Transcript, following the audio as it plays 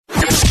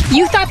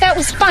You thought that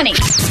was funny.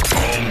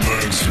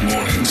 Holmberg's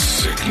morning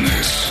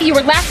sickness. You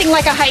were laughing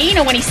like a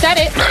hyena when he said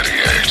it.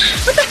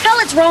 98. What the hell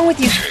is wrong with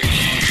you?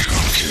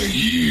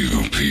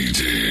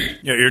 KUPD.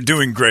 Yeah, you're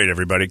doing great,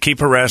 everybody. Keep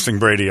harassing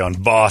Brady on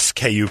Boss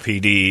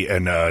KUPD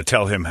and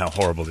tell him how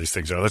horrible these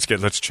things are.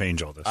 Let's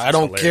change all this. I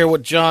don't care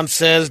what John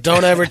says.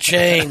 Don't ever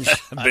change.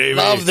 I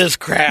love this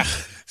crap.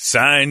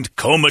 Signed,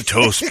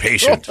 comatose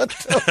patient.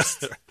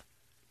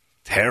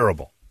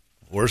 Terrible.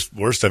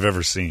 Worst I've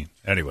ever seen.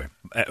 Anyway.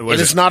 It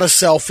is not a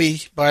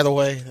selfie, by the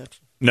way.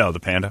 No, the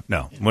panda?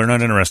 No. We're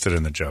not interested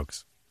in the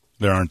jokes.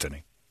 There aren't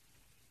any.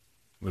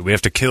 We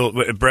have to kill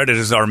Brett. It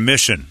is our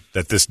mission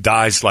that this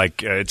dies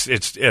like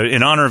it's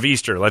in honor of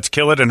Easter. Let's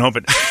kill it and hope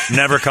it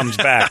never comes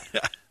back.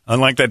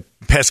 Unlike that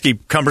pesky,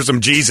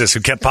 cumbersome Jesus who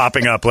kept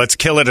popping up. Let's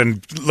kill it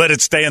and let it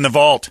stay in the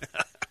vault.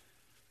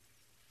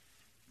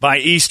 By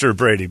Easter,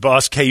 Brady.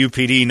 Boss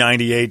KUPD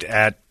 98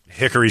 at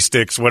Hickory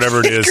Sticks, whatever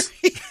it is.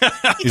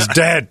 He's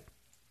dead.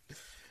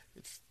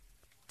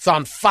 It's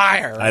on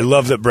fire. I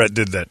love that Brett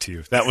did that to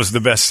you. That was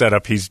the best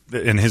setup he's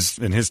in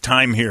his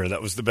time here.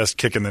 That was the best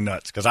kick in the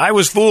nuts. Because I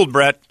was fooled,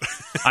 Brett.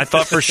 I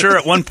thought for sure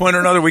at one point or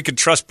another we could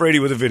trust Brady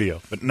with a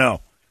video. But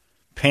no.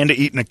 Panda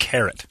eating a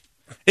carrot.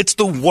 It's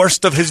the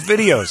worst of his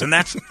videos. And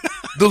that's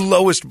the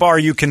lowest bar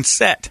you can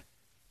set.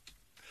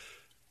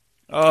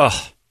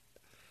 Oh.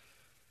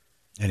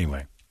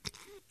 Anyway.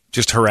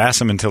 Just harass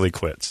him until he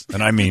quits.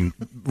 And I mean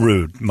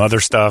rude,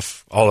 mother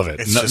stuff, all of it.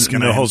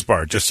 No holds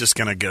barred. He's just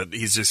going to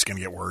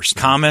get worse.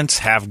 Comments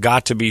have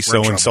got to be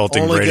so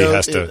insulting. Brady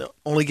has to. It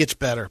only gets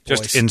better,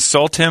 boys. Just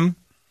insult him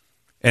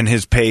and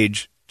his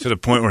page to the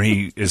point where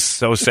he is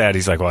so sad.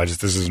 He's like, well,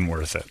 this isn't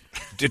worth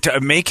it.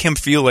 To make him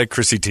feel like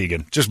Chrissy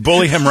Teigen. Just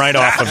bully him right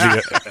off of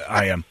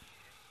the IM.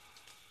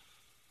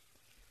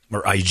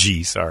 Or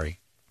IG, sorry.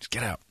 Just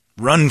get out.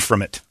 Run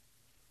from it.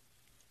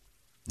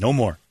 No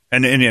more.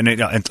 And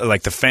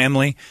like the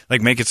family, like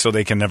make it so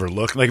they can never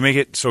look. Like make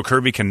it so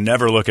Kirby can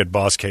never look at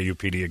Boss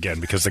KUPD again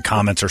because the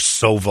comments are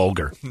so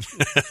vulgar.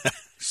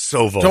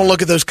 So vulgar. Don't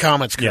look at those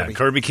comments, Kirby. Yeah,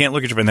 Kirby can't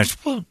look at your page.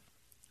 Well,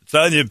 it's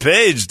on your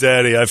page,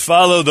 Daddy. I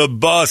follow the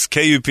Boss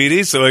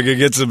KUPD so I can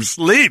get some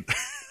sleep.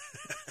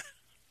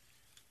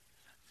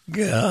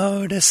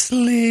 Go to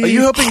sleep. Are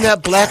you hoping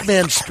that black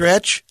man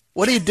stretch?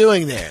 What are you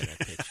doing there?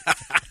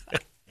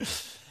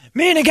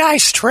 Me and a guy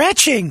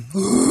stretching.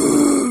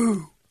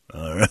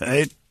 All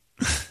right.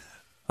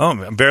 Oh,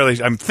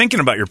 I'm thinking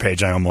about your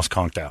page. I almost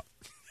conked out.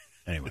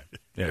 Anyway,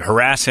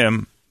 harass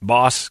him,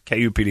 Boss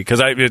KUPD, because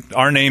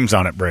our name's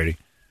on it, Brady.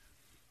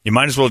 You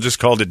might as well just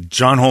called it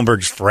John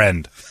Holmberg's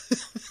friend.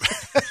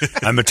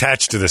 I'm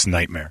attached to this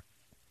nightmare.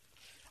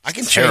 I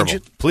can change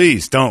it.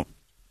 Please don't.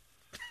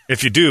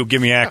 If you do,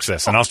 give me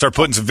access, and I'll start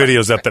putting some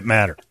videos up that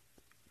matter.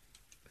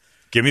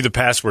 Give me the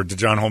password to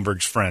John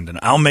Holmberg's friend, and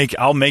I'll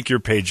make your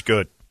page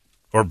good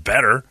or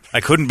better.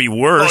 I couldn't be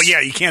worse. Oh yeah,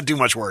 you can't do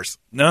much worse.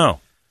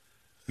 No.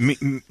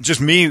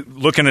 Just me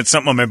looking at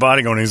something on my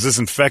body going, is this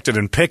infected,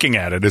 and picking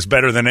at it is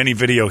better than any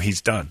video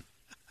he's done.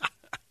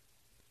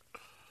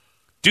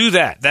 Do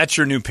that. That's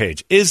your new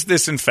page. Is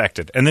this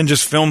infected? And then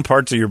just film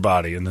parts of your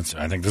body. And then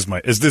I think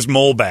is this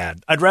mole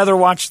bad? I'd rather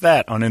watch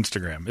that on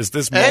Instagram. Is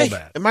this mole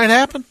bad? It might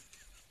happen.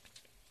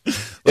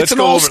 Let's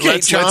go over.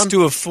 Let's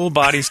do a full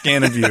body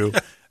scan of you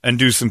and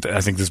do some.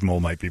 I think this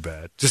mole might be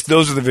bad. Just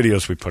those are the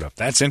videos we put up.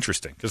 That's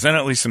interesting because then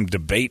at least some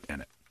debate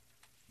in it.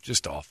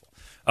 Just awful.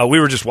 We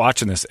were just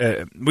watching this.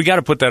 We got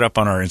to put that up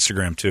on our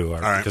Instagram too,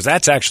 because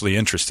that's actually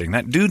interesting.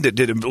 That dude that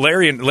did it,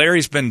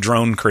 Larry's been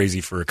drone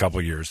crazy for a couple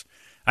of years.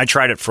 I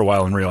tried it for a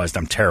while and realized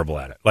I'm terrible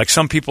at it. Like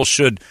some people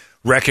should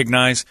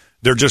recognize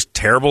they're just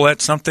terrible at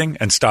something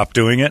and stop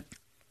doing it.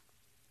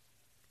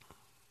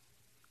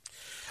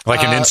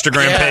 Like an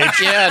Instagram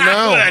page. Yeah,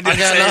 no, I got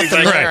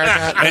nothing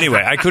there.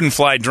 Anyway, I couldn't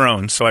fly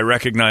drones, so I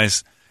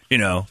recognize.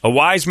 A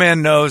wise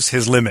man knows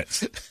his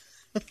limits.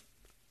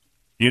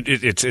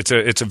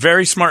 It's a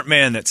very smart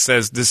man that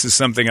says this is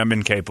something I'm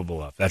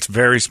incapable of. That's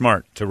very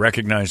smart to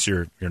recognize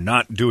you're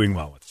not doing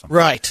well with something.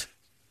 Right.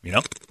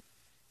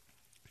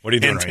 What are you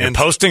doing? You're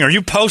posting? Are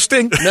you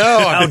posting?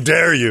 No. How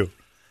dare you?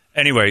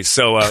 Anyway,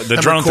 so the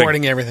I'm drone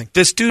recording thing. Everything.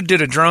 This dude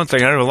did a drone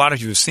thing. I know a lot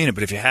of you have seen it,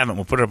 but if you haven't,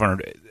 we'll put it up on our.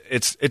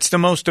 It's the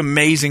most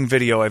amazing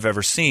video I've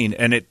ever seen,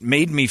 and it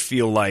made me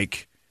feel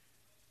like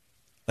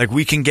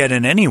we can get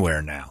in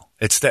anywhere now.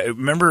 It's that.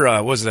 Remember,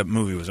 what was that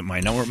movie? Was it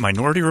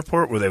Minority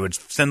Report, where they would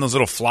send those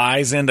little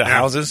flies into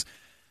houses?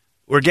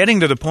 We're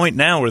getting to the point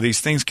now where these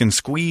things can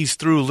squeeze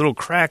through little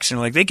cracks,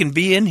 and they can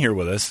be in here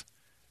with us.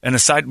 And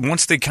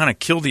once they kind of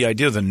kill the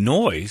idea of the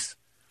noise,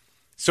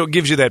 so it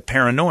gives you that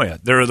paranoia.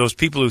 There are those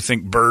people who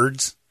think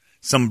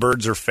some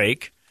birds are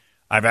fake.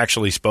 I've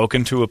actually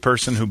spoken to a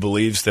person who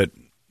believes that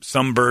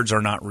some birds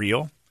are not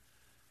real.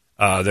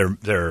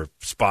 They're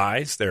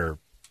spies, they're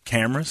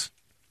cameras.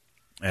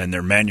 And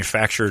they're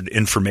manufactured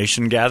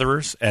information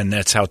gatherers, and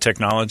that's how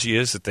technology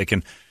is, that they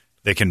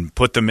can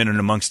put them in and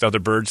amongst other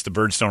birds. The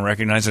birds don't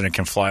recognize it and it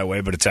can fly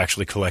away, but it's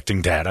actually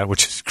collecting data,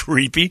 which is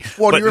creepy.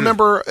 Well, do you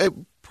remember, it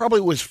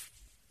probably was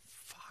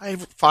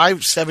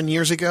 7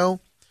 years ago,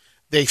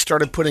 they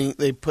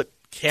put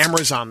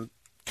cameras on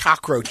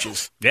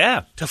cockroaches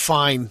Yeah, to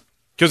find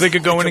because they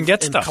could go in and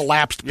get stuff.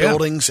 Collapsed Yeah.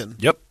 buildings. And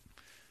Yep.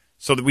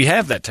 So that we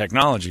have that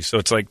technology. So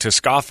it's like to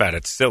scoff at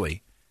it's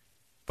silly.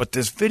 But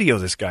this video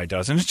this guy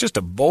does, and it's just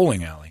a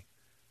bowling alley,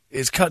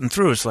 is cutting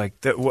through. It's like,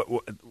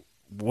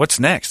 what's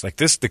next? Like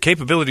this, the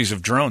capabilities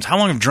of drones. How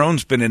long have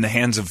drones been in the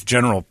hands of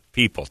general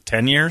people?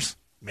 10 years?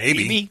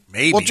 Maybe.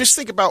 well, just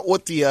think about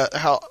what the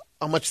how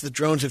much the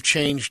drones have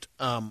changed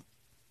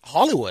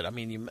Hollywood. I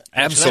mean, you mentioned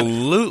that.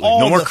 Absolutely. All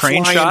No more the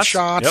crane flying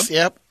shots.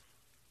 Yep.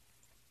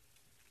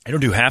 I don't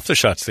do half the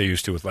shots they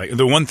used to with like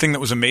the one thing that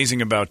was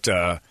amazing about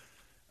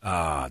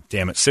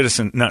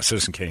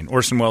Citizen Kane.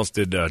 Orson Welles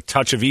did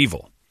Touch of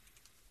Evil.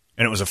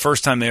 And it was the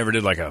first time they ever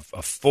did like a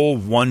full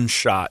one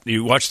shot.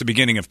 You watch the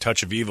beginning of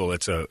Touch of Evil,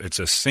 it's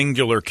a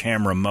singular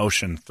camera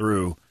motion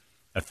through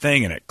a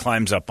thing and it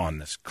climbs up on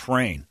this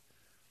crane.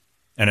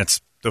 And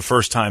it's the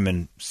first time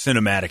in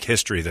cinematic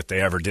history that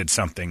they ever did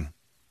something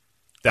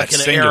that's Like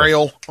an singular.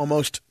 aerial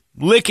almost.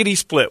 Lickety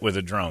split with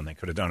a drone. They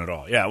could have done it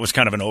all. Yeah, it was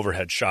kind of an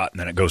overhead shot, and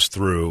then it goes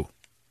through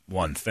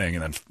one thing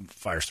and then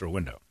fires through a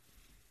window.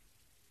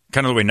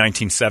 Kind of the way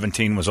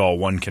 1917 was all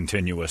one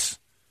continuous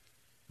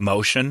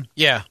motion.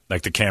 Yeah.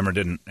 Like the camera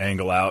didn't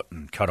angle out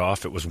and cut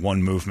off. It was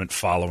one movement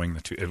following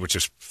the two, which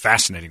is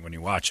fascinating when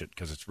you watch it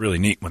because it's really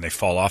neat when they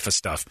fall off of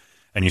stuff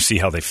and you see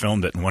how they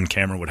filmed it, and one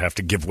camera would have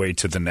to give way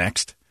to the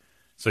next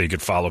so you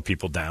could follow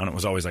people down. It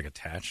was always like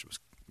attached. It was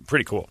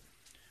pretty cool.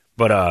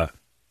 But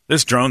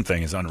this drone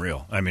thing is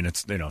unreal. I mean,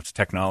 it's it's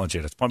technology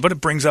at its point, but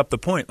it brings up the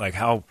point, like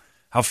how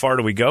far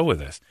do we go with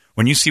this?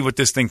 When you see what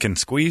this thing can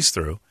squeeze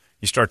through,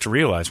 you start to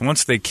realize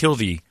once they kill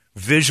the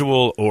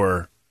visual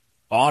or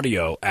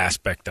audio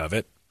aspect of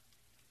it,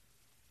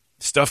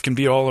 stuff can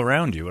be all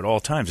around you at all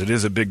times. It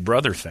is a big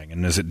brother thing.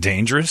 And is it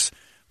dangerous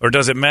or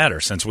does it matter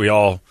since we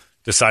all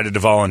decided to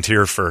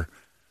volunteer for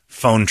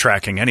phone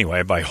tracking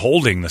anyway by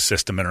holding the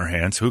system in our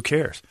hands? Who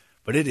cares?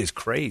 But it is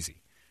crazy.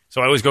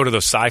 So I always go to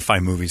those sci-fi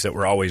movies that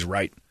were always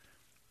right,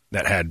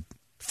 that had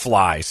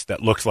flies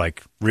that looked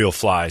like real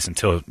flies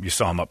until you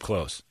saw them up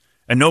close.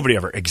 And nobody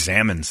ever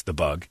examines the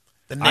bug.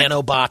 The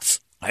nanobots.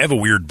 I have a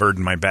weird bird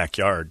in my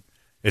backyard.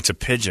 It's a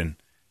pigeon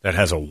that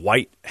has a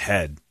white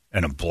head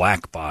and a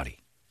black body.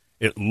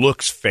 It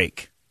looks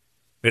fake.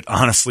 It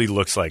honestly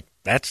looks like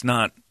that's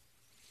not.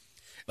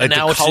 Like And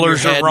now the it's in your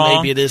colors head. are wrong.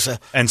 Maybe it is a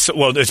And so,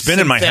 well, it's been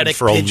in my head synthetic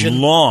for a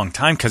pigeon. long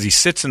time because he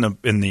sits in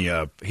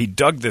the he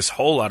dug this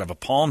hole out of a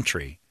palm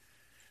tree,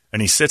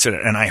 and he sits in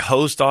it. And I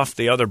hosed off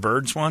the other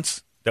birds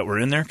once that were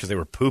in there because they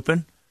were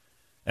pooping,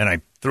 and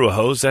I threw a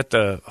hose at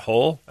the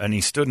hole, and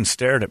he stood and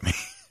stared at me.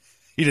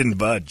 He didn't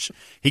budge.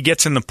 He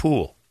gets in the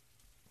pool.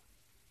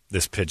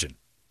 This pigeon,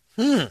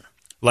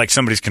 like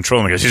somebody's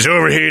controlling him. He goes, he's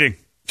overheating.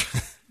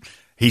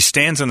 He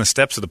stands on the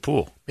steps of the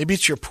pool. Maybe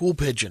it's your pool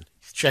pigeon.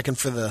 He's checking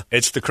for the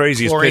It's the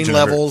craziest chlorine pigeon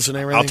ever. levels and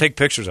everything. I'll take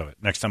pictures of it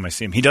next time I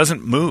see him. He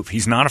doesn't move.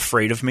 He's not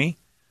afraid of me.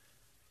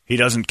 He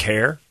doesn't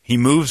care. He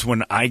moves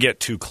when I get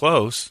too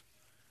close,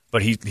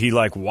 but he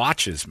like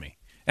watches me.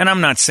 And I'm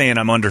not saying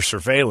I'm under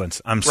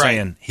surveillance. I'm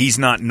saying he's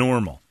not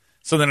normal.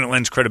 So then it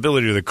lends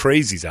credibility to the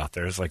crazies out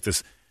there. It's like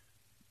this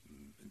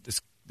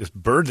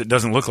bird that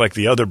doesn't look like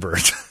the other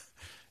birds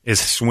is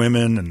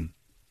swimming and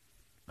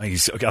like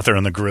he's out there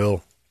on the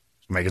grill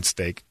making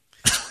steak.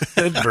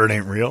 That bird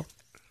ain't real.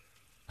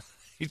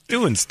 He's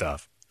doing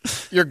stuff.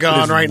 You're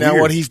gone right now.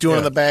 Weird. What he's doing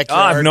in the Oh,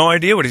 backyard. I have no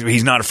idea what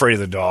he's not afraid of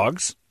the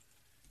dogs.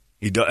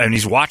 And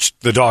he's watched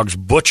the dogs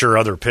butcher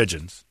other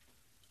pigeons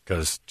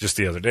because just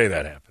the other day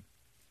that happened.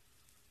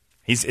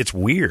 It's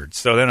weird.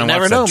 So then I You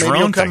never watch know. that Maybe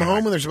drone he'll come thing. home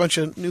and there's a bunch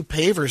of new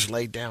pavers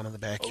laid down in the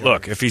backyard.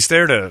 Look, if he's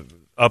there to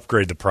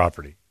upgrade the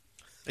property.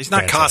 He's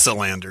not Fantastic.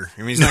 Casalander. I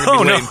mean, he's not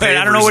going to be laying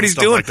I don't know pavers what and he's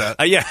stuff doing. like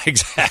that. Yeah,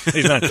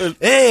 exactly. He's not,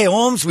 hey,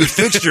 Holmes, we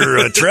fixed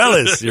your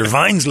trellis. Your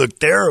vines look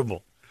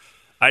terrible.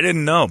 I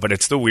didn't know, but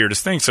it's the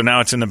weirdest thing. So now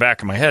it's in the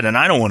back of my head, and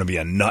I don't want to be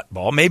a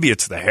nutball. Maybe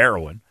it's the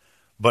heroin.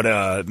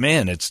 But,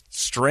 man, it's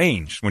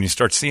strange when you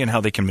start seeing how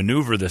they can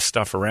maneuver this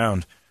stuff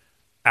around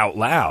out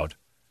loud.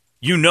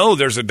 You know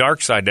there's a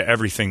dark side to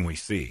everything we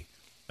see.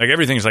 Like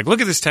everything's like,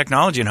 look at this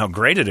technology and how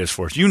great it is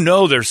for us. You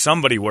know there's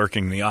somebody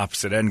working the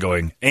opposite end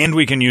going, and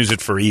we can use it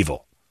for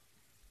evil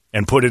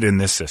and put it in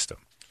this system.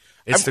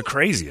 It's the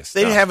craziest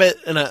They stuff. have it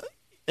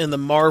in the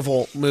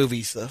Marvel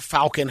movies. The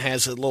Falcon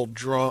has a little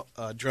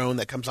drone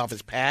that comes off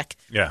his pack.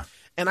 Yeah.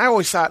 And I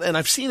always thought, and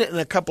I've seen it in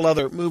a couple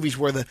other movies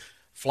where the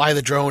fly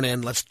the drone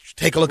in, let's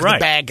take a look at Right.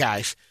 the bad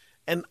guys.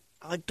 And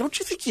like, don't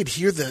you think you'd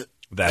hear the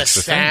That's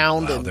the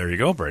sound? thing. Wow, and there you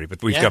go, Brady.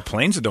 But we've Yeah. got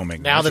planes that don't make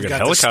noise. Now We've they've got got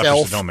the helicopters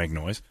stealth. that don't make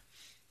noise.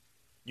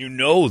 You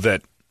know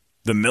that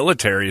the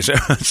military is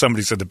 –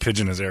 somebody said the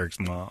pigeon is Eric's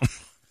mom.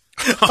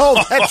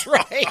 Oh, that's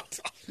right.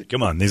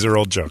 Come on. These are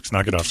old jokes.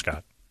 Knock it off,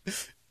 Scott.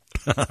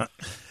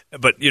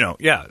 But,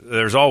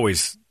 there's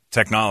always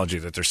technology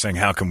that they're saying,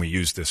 how can we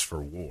use this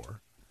for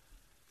war?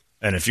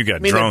 And if you got I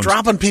mean, drones – they're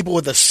dropping people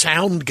with a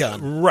sound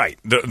gun. right,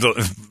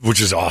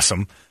 which is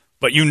awesome.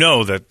 But you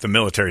know that the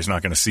military is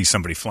not going to see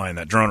somebody flying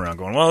that drone around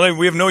going, well,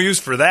 we have no use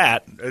for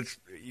that.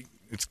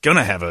 It's going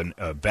to have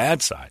a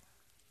bad side.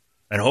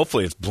 And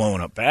hopefully it's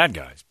blowing up bad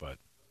guys, but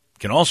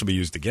can also be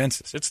used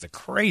against us. It's the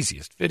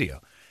craziest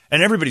video.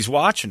 And everybody's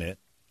watching it.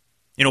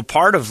 You know,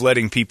 part of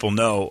letting people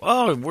know,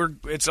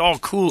 it's all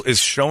cool, is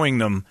showing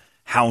them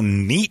how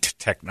neat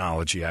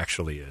technology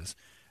actually is.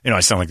 You know,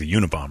 I sound like the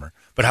Unabomber,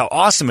 but how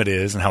awesome it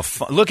is and how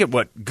fun. Look at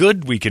what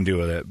good we can do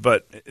with it.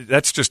 But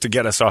that's just to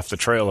get us off the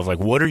trail of like,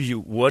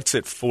 what's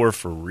it for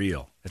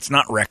real? It's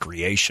not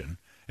recreation.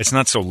 It's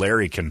not so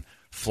Larry can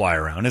fly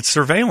around. It's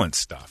surveillance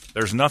stuff.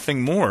 There's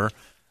nothing more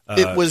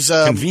it was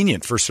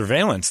convenient for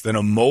surveillance than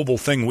a mobile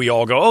thing. We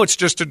all go, it's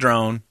just a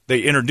drone.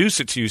 They introduce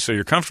it to you so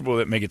you're comfortable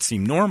with it, make it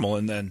seem normal,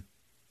 and then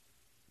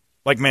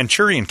like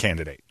Manchurian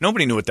Candidate.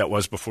 Nobody knew what that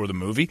was before the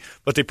movie,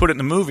 but they put it in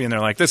the movie and they're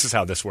like, this is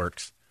how this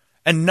works.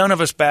 And none of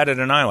us batted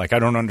an eye like, I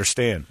don't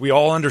understand. We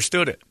all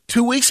understood it.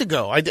 2 weeks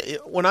ago,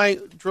 when I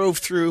drove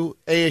through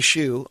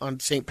ASU on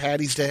St.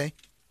 Patty's Day,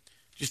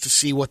 just to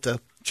see what the...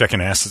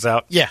 Checking asses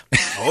out? Yeah.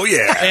 Oh,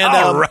 yeah. And,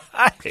 all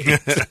right. Did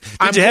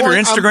you have your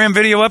Instagram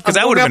video up? Because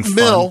that would have been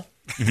fun.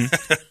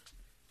 Mm-hmm.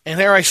 And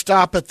there I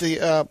stop at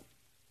the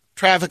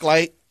traffic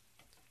light,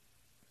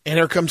 and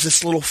there comes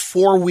this little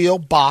four-wheel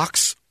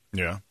box.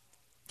 Yeah.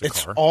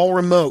 It's car. all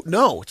remote.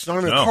 No, it's not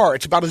in a car.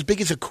 It's about as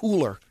big as a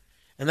cooler.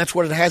 And that's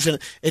what it has in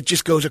it. It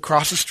just goes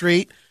across the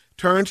street,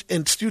 turns,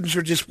 and students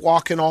are just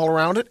walking all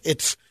around it.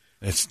 It's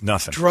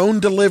nothing. Drone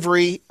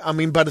delivery,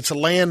 but it's a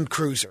Land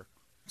Cruiser.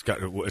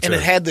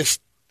 It had this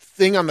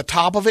thing on the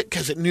top of it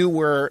because it knew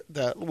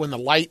when the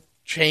light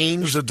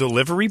changed. There's a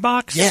delivery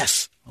box?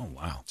 Yes. Oh,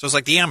 wow. So it's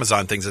like the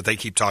Amazon things that they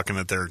keep talking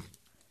that they're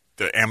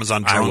the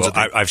Amazon drones.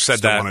 I've said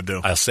that. Want to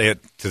do. I'll say it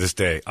to this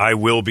day. I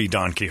will be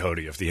Don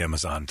Quixote of the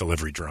Amazon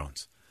delivery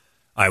drones.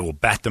 I will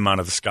bat them out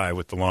of the sky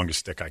with the longest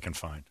stick I can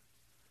find.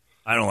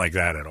 I don't like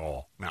that at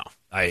all. No.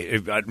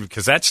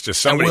 Because that's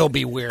just somebody. That will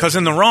be weird. Because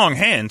in the wrong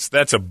hands,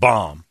 that's a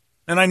bomb.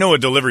 And I know a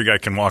delivery guy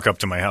can walk up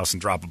to my house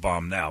and drop a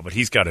bomb now, but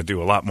he's got to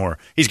do a lot more.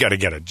 He's got to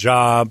get a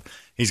job.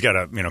 He's got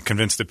to,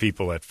 convince the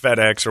people at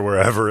FedEx or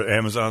wherever,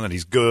 Amazon, that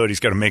he's good.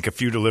 He's got to make a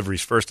few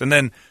deliveries first. And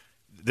then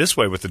this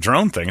way with the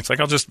drone thing, it's like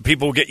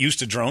people will get used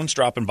to drones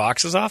dropping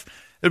boxes off.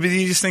 It'll be the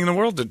easiest thing in the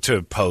world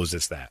to pose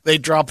as that. They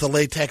drop the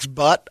latex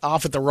butt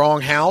off at the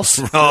wrong house.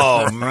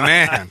 Oh,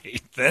 man.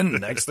 Then the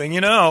next thing you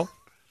know.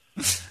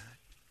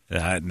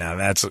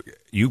 Now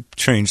you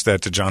changed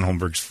that to John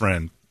Holmberg's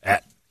friend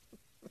at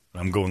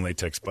I'm going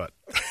latex butt.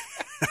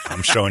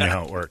 I'm showing you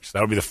how it works.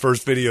 That'll be the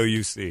first video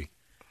you see.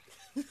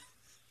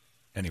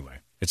 Anyway,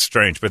 it's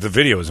strange, but the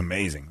video is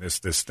amazing.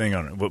 This thing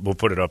on it, we'll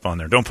put it up on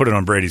there. Don't put it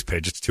on Brady's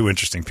page. It's too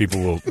interesting. People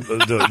will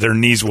their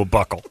knees will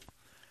buckle.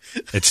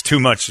 It's too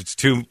much. It's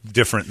too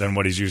different than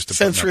what he's used to.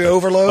 Sensory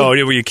overload. Oh,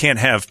 yeah, well, you can't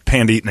have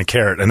Panda eating a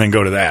carrot and then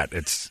go to that.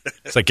 It's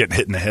like getting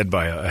hit in the head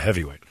by a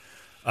heavyweight.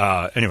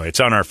 Anyway, it's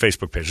on our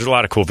Facebook page. There's a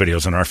lot of cool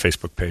videos on our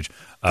Facebook page.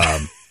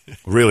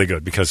 Really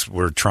good because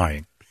we're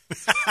trying.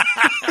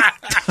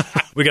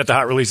 We got the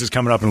hot releases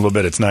coming up in a little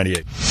bit. It's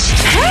 98.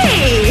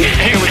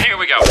 Hey! Here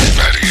we go.